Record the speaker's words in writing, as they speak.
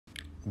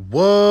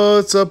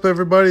What's up,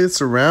 everybody? It's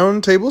the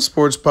Roundtable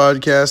Sports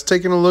Podcast,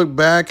 taking a look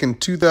back in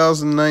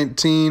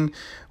 2019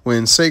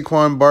 when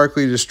Saquon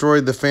Barkley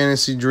destroyed the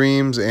fantasy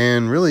dreams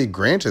and really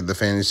granted the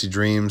fantasy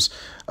dreams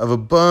of a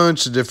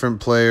bunch of different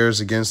players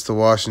against the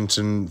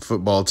Washington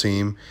football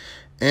team.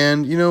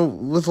 And,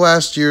 with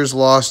last year's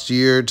lost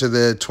year to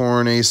the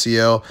torn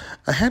ACL,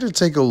 I had to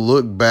take a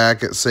look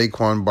back at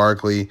Saquon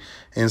Barkley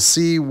and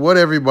see what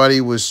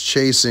everybody was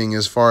chasing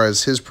as far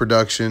as his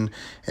production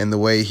and the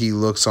way he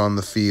looks on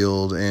the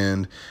field.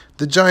 And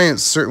the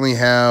Giants certainly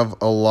have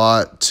a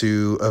lot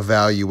to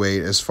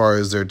evaluate as far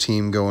as their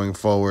team going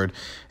forward.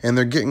 And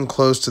they're getting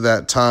close to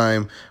that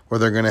time where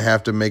they're going to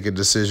have to make a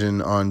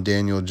decision on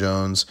Daniel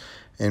Jones.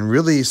 And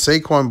really,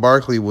 Saquon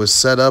Barkley was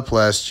set up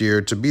last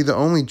year to be the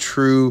only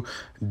true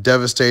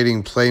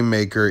devastating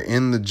playmaker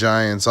in the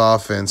Giants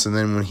offense. And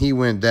then when he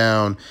went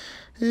down,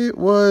 it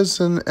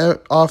was an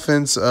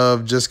offense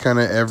of just kind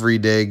of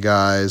everyday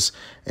guys.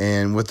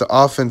 And with the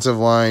offensive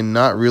line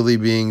not really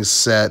being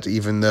set,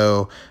 even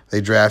though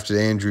they drafted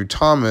Andrew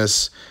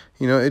Thomas,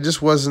 it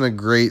just wasn't a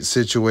great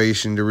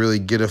situation to really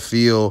get a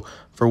feel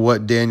for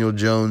what Daniel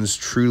Jones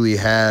truly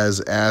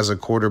has as a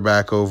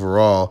quarterback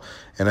overall.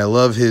 And I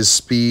love his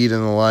speed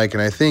and the like.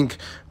 And I think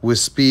with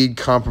speed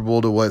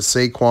comparable to what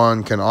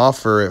Saquon can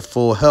offer at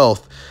full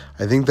health,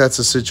 I think that's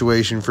a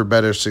situation for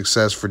better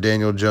success for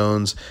Daniel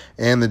Jones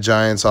and the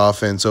Giants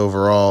offense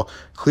overall.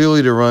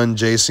 Clearly, to run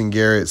Jason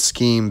Garrett's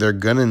scheme, they're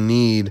going to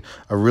need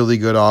a really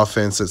good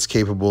offense that's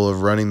capable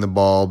of running the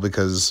ball,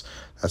 because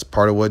that's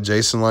part of what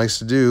Jason likes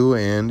to do.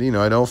 And,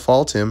 I don't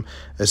fault him,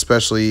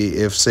 especially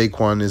if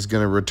Saquon is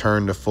going to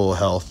return to full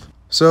health.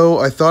 So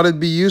I thought it'd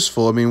be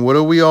useful. What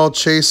are we all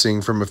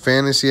chasing from a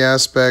fantasy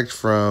aspect,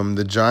 from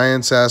the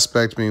Giants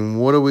aspect?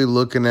 What are we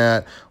looking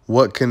at?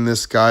 What can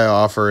this guy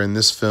offer? And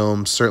this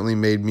film certainly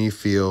made me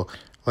feel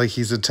like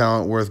he's a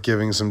talent worth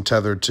giving some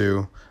tether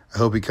to. I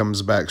hope he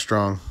comes back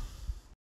strong.